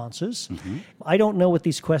responses. I don't know what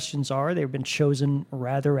these questions are. They've been chosen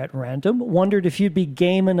rather at random. Wondered if you'd be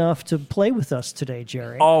game enough to play with us today,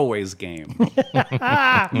 Jerry. Always game.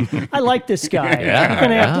 I like this guy. I'm going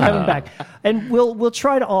to have to have him back. And we'll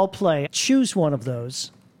try to all play. Choose one of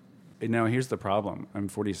those. Now, here's the problem. I'm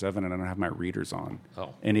 47 and I don't have my readers on.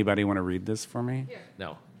 Oh. Anybody want to read this for me?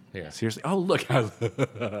 No. Here. Seriously? Oh, look.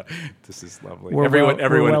 This is lovely. We're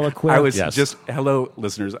well equipped. I was Yes. just, hello,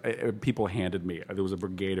 listeners. People handed me, there was a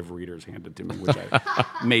brigade of readers handed to me, which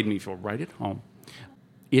made me feel right at home.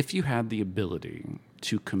 If you had the ability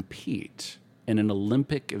to compete in an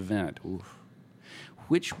Olympic event,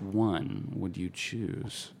 which one would you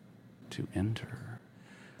choose to enter?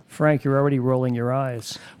 Frank, you're already rolling your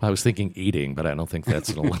eyes. I was thinking eating, but I don't think that's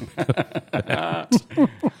an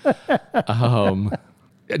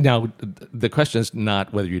Now, the question is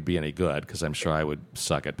not whether you'd be any good, because I'm sure I would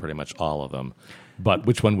suck at pretty much all of them, but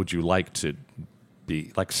which one would you like to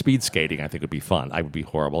be? Like speed skating, I think would be fun. I would be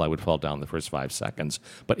horrible. I would fall down the first 5 seconds.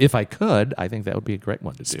 But if I could, I think that would be a great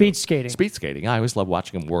one to do. Speed skating. Speed skating. I always love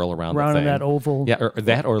watching them whirl around the in thing. that oval.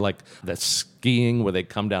 Yeah, or like that skiing where they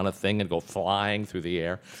come down a thing and go flying through the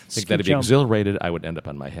air. I think Ski that'd be jump. exhilarated. I would end up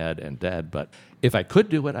on my head and dead. But if I could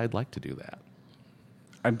do it, I'd like to do that.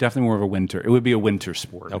 I'm definitely more of a winter. It would be a winter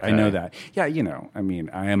sport. Okay. I know that. Yeah, I mean,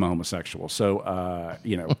 I am a homosexual, so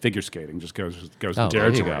figure skating just goes with there you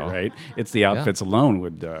territory, go. right? It's the outfits alone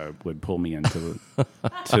would pull me into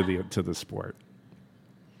the to the sport.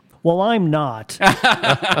 Well, I'm not.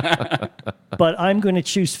 But I'm going to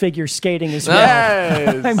choose figure skating as well.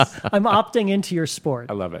 Yes! I'm opting into your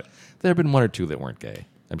sport. I love it. There have been one or two that weren't gay,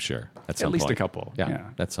 I'm sure. At some least point. a couple, Yeah, yeah.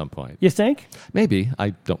 at some point. You think? Maybe. I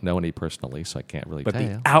don't know any personally, so I can't really But tell the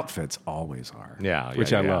you. outfits always are. Yeah,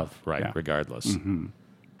 which I yeah. love. Right, Yeah. regardless.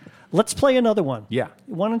 Let's play another one. Yeah.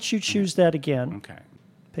 Why don't you choose that again? Okay.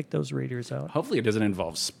 Pick those readers out. Hopefully, it doesn't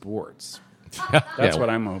involve sports. Yeah, That's what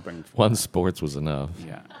I'm hoping for. One sports was enough.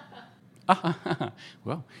 Yeah.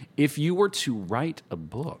 Well, if you were to write a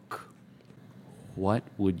book, what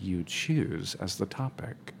would you choose as the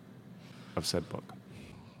topic of said book?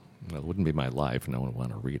 Well, it wouldn't be my life. No one would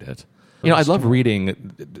want to read it. I love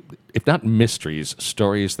reading, if not mysteries,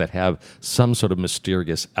 stories that have some sort of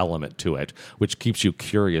mysterious element to it, which keeps you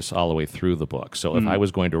curious all the way through the book. So if I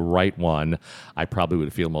was going to write one, I probably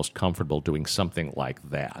would feel most comfortable doing something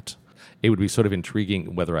like that. It would be sort of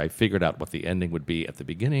intriguing whether I figured out what the ending would be at the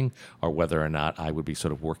beginning or whether or not I would be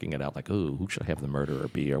sort of working it out like, oh, who should I have the murderer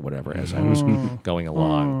be or whatever as I was going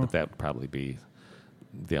along. But that would probably be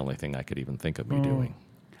the only thing I could even think of me doing.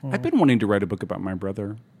 I've been wanting to write a book about my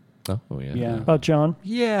brother. Oh, yeah. Yeah. About John?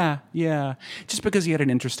 Yeah. Just because he had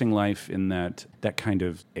an interesting life in that kind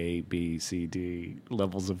of A, B, C, D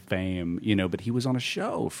levels of fame, but he was on a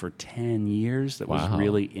show for 10 years that was Wow.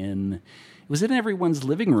 really it was in everyone's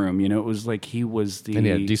living room, it was like he was the... And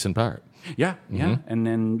he had a decent part. Yeah, yeah. And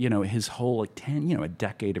then, his whole a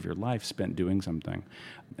decade of your life spent doing something.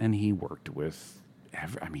 And he worked with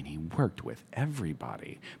he worked with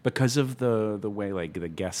everybody because of the way like the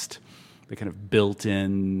kind of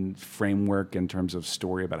built-in framework in terms of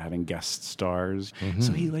story about having guest stars.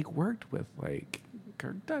 So he worked with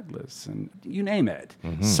Kirk Douglas and you name it.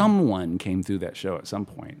 Someone came through that show at some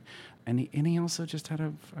point. And he also just had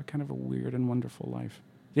a kind of a weird and wonderful life.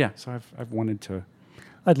 Yeah, so I've wanted to...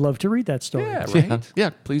 I'd love to read that story. Yeah, right?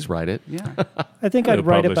 Yeah, please write it. Yeah. I think The I'd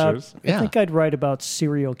write about publishers. I think I'd write about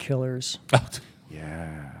serial killers.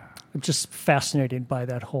 Yeah. I'm just fascinated by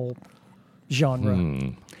that whole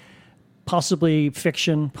genre. Possibly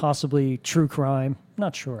fiction, possibly true crime.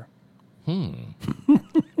 Not sure.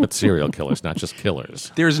 But serial killers, not just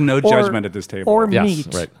killers. There's no judgment at this table. Or Yes,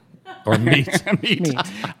 meat. right. Or meat. Meat.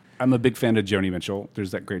 I'm a big fan of Joni Mitchell.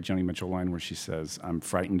 There's that great Joni Mitchell line where she says, "I'm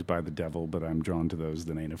frightened by the devil, but I'm drawn to those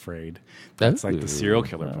that ain't afraid." That's like the serial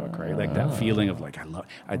killer book, right? Like that feeling of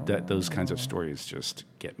those kinds of stories just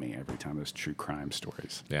get me every time. Those true crime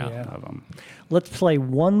stories. Yeah. Yeah. I love them. Let's play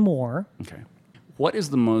one more. Okay. What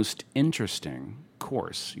is the most interesting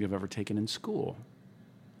course you have ever taken in school?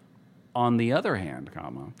 On the other hand,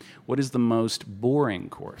 what is the most boring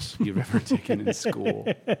course you've ever taken in school?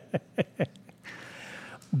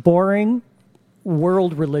 Boring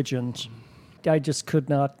world religions. I just could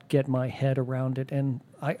not get my head around it. And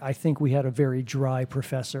I think we had a very dry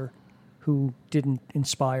professor who didn't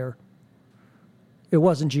inspire. It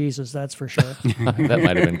wasn't Jesus, that's for sure. That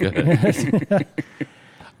might have been good.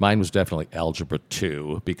 Mine was definitely Algebra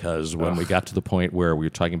 2, because when we got to the point where we were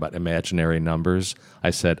talking about imaginary numbers, I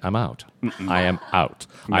said, I'm out. I am out.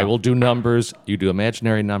 No. I will do numbers. You do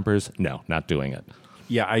imaginary numbers. No, not doing it.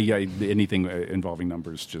 Yeah, anything involving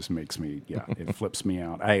numbers just makes me, it flips me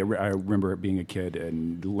out. I remember being a kid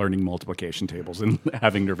and learning multiplication tables and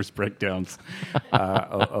having nervous breakdowns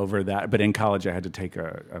over that. But in college, I had to take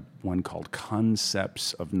a one called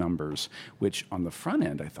Concepts of Numbers, which on the front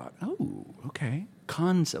end, I thought, oh, okay.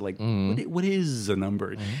 Concept, like, what is a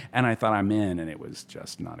number? And I thought I'm in, and it was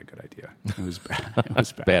just not a good idea. It was bad. It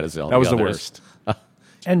was bad. Bad as all that was the the others.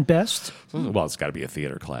 And best? Well, it's got to be a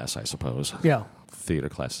theater class, I suppose. Yeah. Theater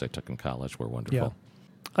classes I took in college were wonderful.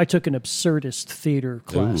 Yeah. I took an absurdist theater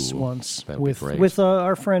class Ooh, once that would be great. with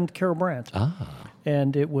our friend Carol Brandt.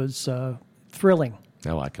 And it was thrilling.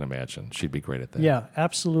 Oh, I can imagine. She'd be great at that. Yeah,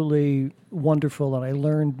 absolutely wonderful. And I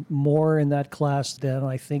learned more in that class than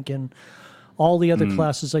I think in all the other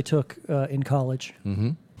classes I took in college.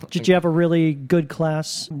 Mm-hmm. Did you have a really good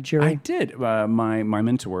class, Jerry? I did. My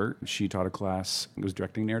mentor, she taught a class, was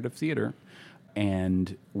directing narrative theater.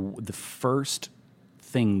 And the first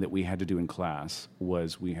thing that we had to do in class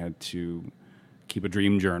was we had to keep a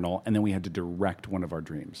dream journal, and then we had to direct one of our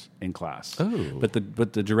dreams in class. Oh.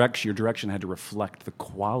 But your direction had to reflect the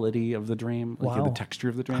quality of the dream, like the texture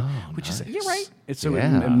of the dream. Oh, which nice. is, you're right.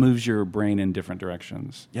 It moves your brain in different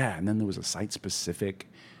directions. Yeah, and then there was a site-specific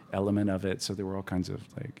element of it, so there were all kinds of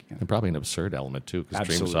And probably an absurd element, too, because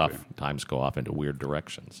dreams Absolutely. oftentimes go off into weird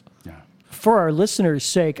directions. Yeah. For our listeners'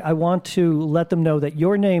 sake, I want to let them know that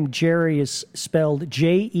your name, Jerry, is spelled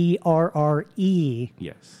Jerre.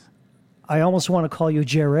 Yes. I almost want to call you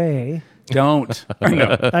Jerre. Don't.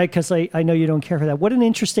 No. Because I know you don't care for that. What an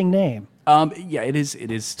interesting name. Yeah, it is.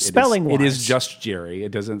 Spelling-wise. It is just Jerry.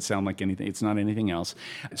 It doesn't sound like anything. It's not anything else.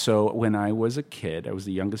 So when I was a kid, I was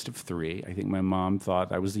the youngest of three. I think my mom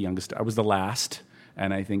thought I was the youngest. I was the last.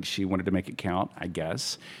 And I think she wanted to make it count, I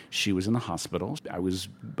guess. She was in the hospital. I was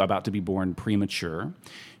about to be born premature.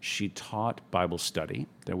 She taught Bible study.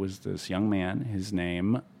 There was this young man.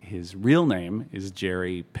 His real name is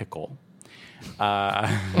Jerry Pickle.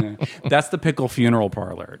 That's the Pickle Funeral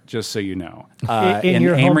Parlor, just so you know. In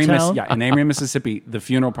your hometown? In Amory, Mississippi, the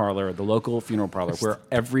funeral parlor, the local funeral parlor, where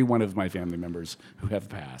every one of my family members who have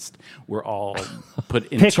passed were all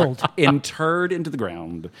interred into the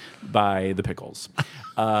ground by the Pickles.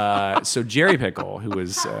 So Jerry Pickle, who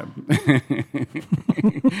was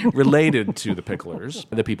related to the Picklers,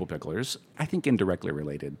 the People Picklers, I think indirectly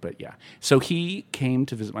related, but yeah. So he came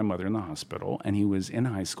to visit my mother in the hospital, and he was in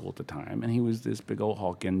high school at the time, and he was this big old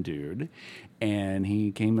hulking dude, and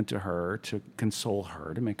he came to her to console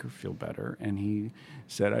her, to make her feel better, and he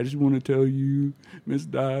said, I just want to tell you, Miss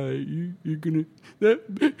Dye, you're gonna...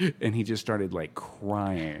 And he just started like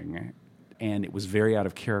crying, and it was very out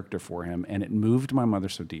of character for him, and it moved my mother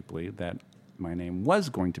so deeply that my name was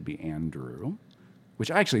going to be Andrew, which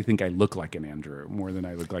I actually think I look like an Andrew more than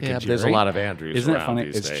I look like a Jerry. There's a lot of Andrews Isn't around it funny?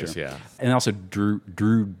 these It's days. true. Yeah. And also Drew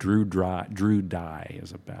Dye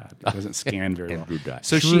is a bad. It doesn't scan very well. Andrew Dye.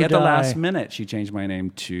 So Drew she, at the Dye. last minute, she changed my name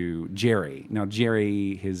to Jerry. Now,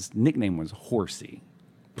 Jerry, his nickname was Horsey.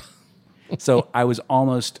 So I was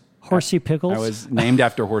almost... Horsey Pickles? I was named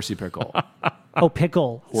after Horsey Pickle. Oh,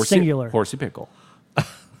 Pickle, singular. Horsey Pickle.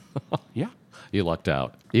 Yeah. You lucked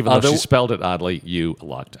out. Even though she spelled it oddly, you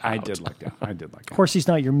lucked out. I did luck out. Horsey's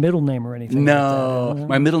not your middle name or anything. No. Like that.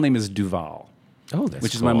 My middle name is Duval. Oh, that's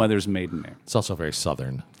which is cool. my mother's maiden name. It's also very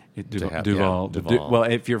southern. Duval. Well,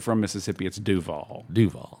 if you're from Mississippi, it's Duval.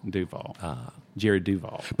 Duval. Jerry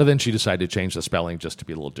Duval. But then she decided to change the spelling just to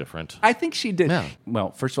be a little different. I think she did. Yeah.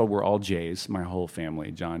 Well, first of all, we're all Jays. My whole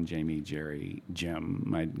family: John, Jamie, Jerry, Jim.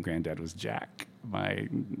 My granddad was Jack.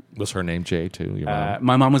 Was her name Jay too? Your mom?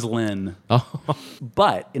 My mom was Lynn. Oh.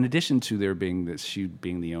 But in addition to there being she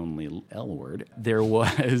being the only L word, there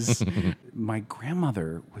was my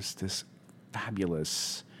grandmother was this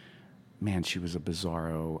fabulous. Man, she was a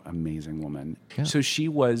bizarro, amazing woman. Yeah. So she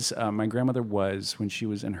was, my grandmother was, when she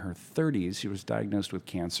was in her 30s, she was diagnosed with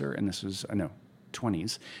cancer, and this was,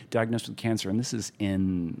 20s, diagnosed with cancer, and this is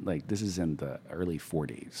in the early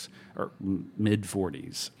 40s, or mid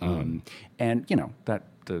 40s. And, that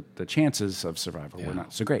the chances of survival were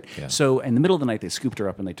not so great. Yeah. So in the middle of the night, they scooped her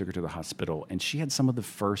up and they took her to the hospital, and she had some of the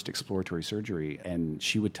first exploratory surgery, and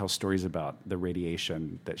she would tell stories about the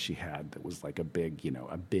radiation that she had that was like a big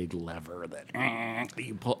lever that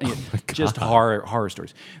you pull, just horror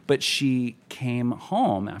stories. But she came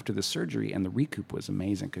home after the surgery, and the recoup was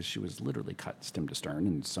amazing because she was literally cut stem to stern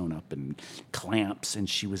and sewn up in clamps, and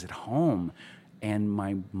she was at home. And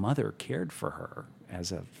my mother cared for her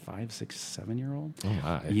as a 5, 6, 7-year-old. Oh,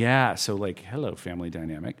 my. Yeah, so like, hello, family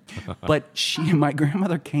dynamic. But my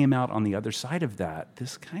grandmother came out on the other side of that.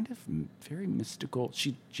 This kind of very mystical.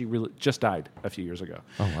 She really just died a few years ago.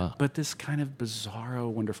 Oh, wow. But this kind of bizarro,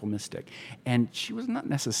 wonderful mystic, and she was not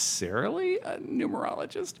necessarily a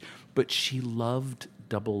numerologist, but she loved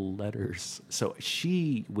double letters. So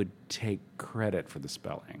she would take credit for the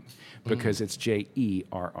spelling because it's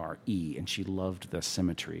Jerre, and she loved the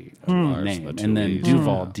symmetry of the name. And then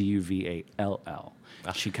Duval, Duvall.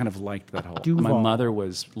 She kind of liked that whole. Duval. My mother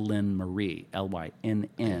was Lynn Marie, Lynnmaree.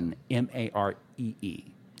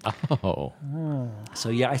 Oh. So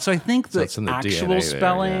yeah, so I think the it's in the actual DNA there,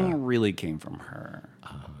 spelling yeah. really came from her.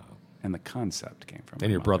 And the concept came from And my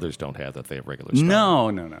your mother. brothers don't have that. They have regular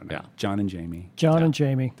spelling. No. Yeah. John and Jamie. John and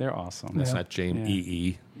Jamie. They're awesome. It's not James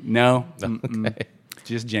E.E. No. Okay.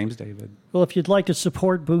 Just James David. Well, if you'd like to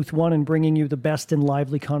support Booth One in bringing you the best in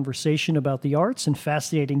lively conversation about the arts and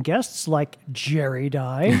fascinating guests like Jerre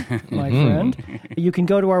Dye, my friend, you can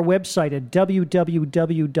go to our website at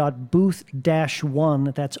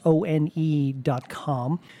www.booth-one, that's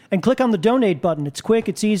one.com, and click on the donate button. It's quick,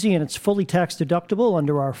 it's easy, and it's fully tax deductible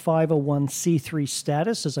under our 501c3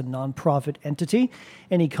 status as a nonprofit entity.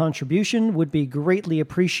 Any contribution would be greatly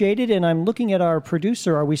appreciated. And I'm looking at our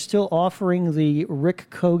producer. Are we still offering the Rick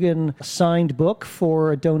Kogan signed book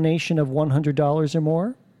for a donation of $100 or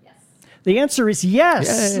more? Yes. The answer is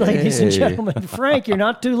yes, ladies and gentlemen. Frank, you're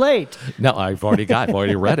not too late. No, I've already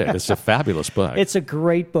read it. It's a fabulous book. It's a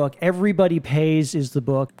great book. Everybody Pays is the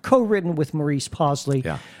book, co-written with Maurice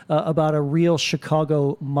Posley, about a real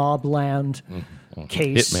Chicago mobland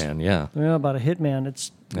case. Hitman, yeah. Yeah, about a hitman.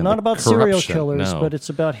 It's And not the about serial corruption, killers, no. but it's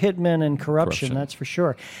about hitmen and corruption, that's for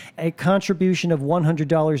sure. A contribution of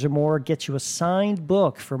 $100 or more gets you a signed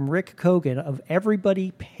book from Rick Kogan of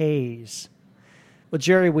Everybody Pays. Well,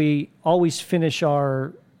 Jerry, we always finish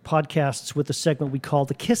our podcasts with a segment we call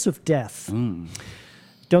The Kiss of Death.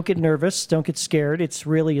 Don't get nervous. Don't get scared. It's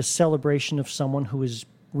really a celebration of someone who has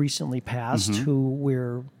recently passed, who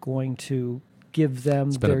we're going to give them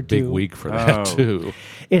It's been their a big due. week for that, too.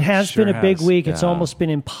 It has Sure been a big has. week. It's Yeah. almost been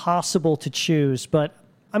impossible to choose, but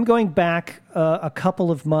I'm going back a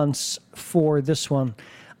couple of months for this one.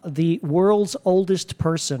 The world's oldest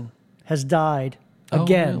person has died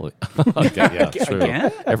again. Oh, really? Okay, yeah, true.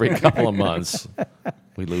 Again? Every couple of months,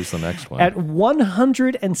 we lose the next one. At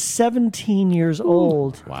 117 years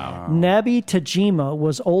old, Wow. Nabi Tajima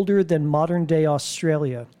was older than modern-day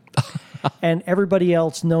Australia. And everybody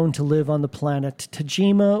else known to live on the planet.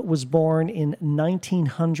 Tajima was born in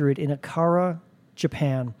 1900 in Akara,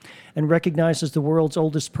 Japan, and recognized as the world's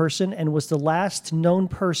oldest person and was the last known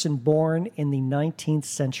person born in the 19th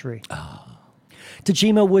century.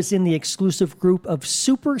 Tajima was in the exclusive group of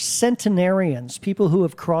super centenarians, people who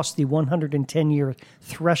have crossed the 110-year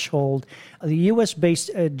threshold. The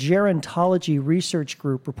U.S.-based gerontology research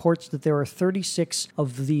group reports that there are 36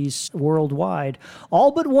 of these worldwide.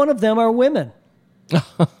 All but one of them are women.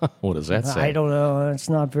 What does that say? I don't know. It's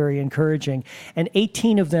not very encouraging. And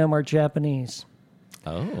 18 of them are Japanese.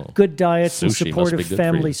 Oh. Good diets and Sushi must supportive be good for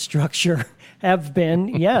family you. structure have been,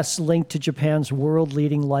 yes, linked to Japan's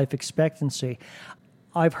world-leading life expectancy.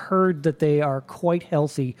 I've heard that they are quite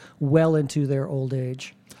healthy well into their old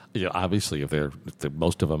age. Yeah, obviously, if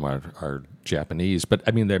most of them are Japanese, but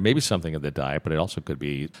I mean, there may be something in the diet, but it also could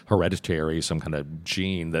be hereditary, some kind of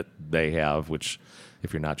gene that they have, which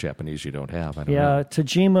if you're not Japanese, you don't have. I don't know.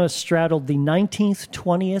 Tajima straddled the 19th,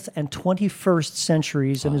 20th, and 21st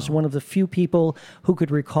centuries and is one of the few people who could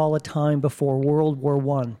recall a time before World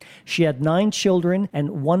War I. She had 9 children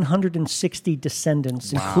and 160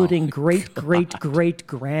 descendants, including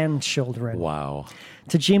great-great-great-grandchildren. Wow.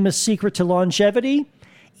 Tajima's secret to longevity?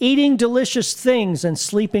 Eating delicious things and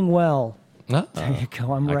sleeping well. There you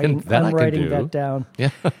go. I'm writing that down. Yeah.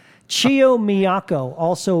 Chiyo Miyako,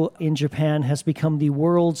 also in Japan, has become the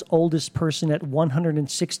world's oldest person at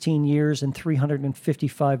 116 years and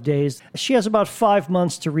 355 days. She has about 5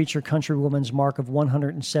 months to reach her countrywoman's mark of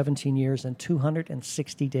 117 years and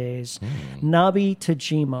 260 days. Nabi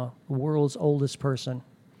Tajima, world's oldest person.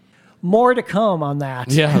 More to come on that.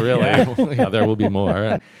 Yeah, really. Yeah, there will be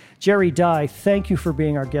more. Jerre Dye, thank you for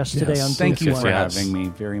being our guest today on Thank Booth you One. for having me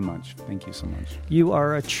very much. Thank you so much. You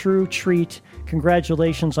are a true treat.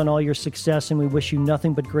 Congratulations on all your success, and we wish you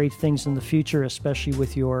nothing but great things in the future, especially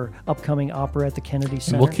with your upcoming opera at the Kennedy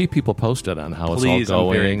Center. We'll keep people posted on how Please, it's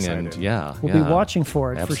all I'm very going. excited. And yeah, We'll be watching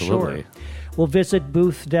for it, absolutely. for sure. Well, visit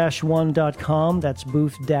booth-one.com. That's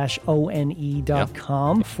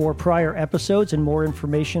booth-one.com for prior episodes and more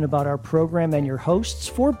information about our program and your hosts.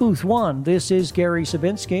 For Booth One, this is Gary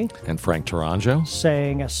Sabinsky And Frank Taranjo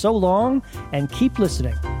saying so long and keep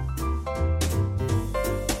listening.